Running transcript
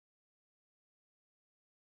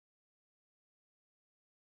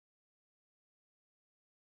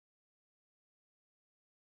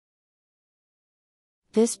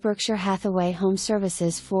This Berkshire Hathaway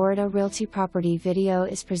HomeServices Florida Realty property video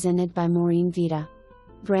is presented by Maureen Vita.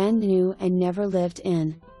 Brand new and never lived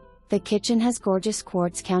in. The kitchen has gorgeous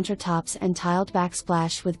quartz countertops and tiled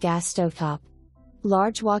backsplash with gas stovetop.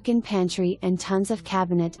 Large walk-in pantry and tons of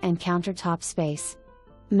cabinet and countertop space.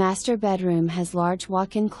 Master bedroom has large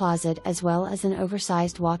walk-in closet as well as an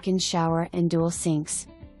oversized walk-in shower and dual sinks.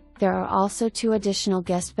 There are also 2 additional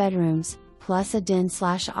guest bedrooms, plus a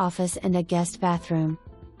den/office and a guest bathroom.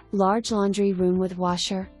 Large laundry room with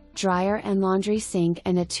washer, dryer and laundry sink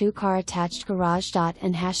and a 2-car attached garage.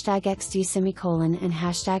 And #XD and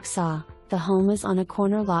 #SAW. The home is on a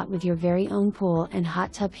corner lot with your very own pool and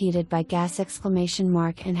hot tub heated by gas and #XD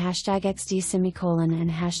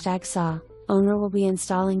and #SAW. Owner will be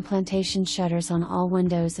installing plantation shutters on all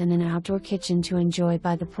windows and an outdoor kitchen to enjoy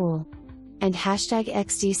by the pool. And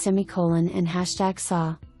 #XD and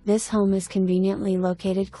 #SAW. This home is conveniently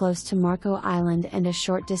located close to Marco Island and a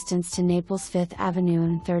short distance to Naples 5th Avenue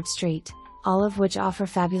and 3rd Street, all of which offer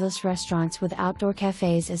fabulous restaurants with outdoor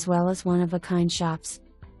cafes as well as one-of-a-kind shops.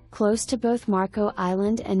 Close to both Marco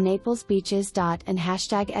Island and Naples beaches. And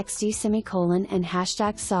 #XD and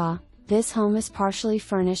 #SAW. This home is partially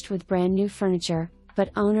furnished with brand new furniture, but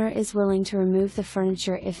owner is willing to remove the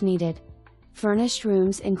furniture if needed. Furnished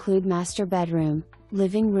rooms include master bedroom,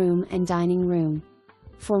 living room and dining room.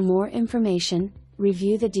 For more information,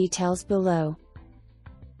 review the details below.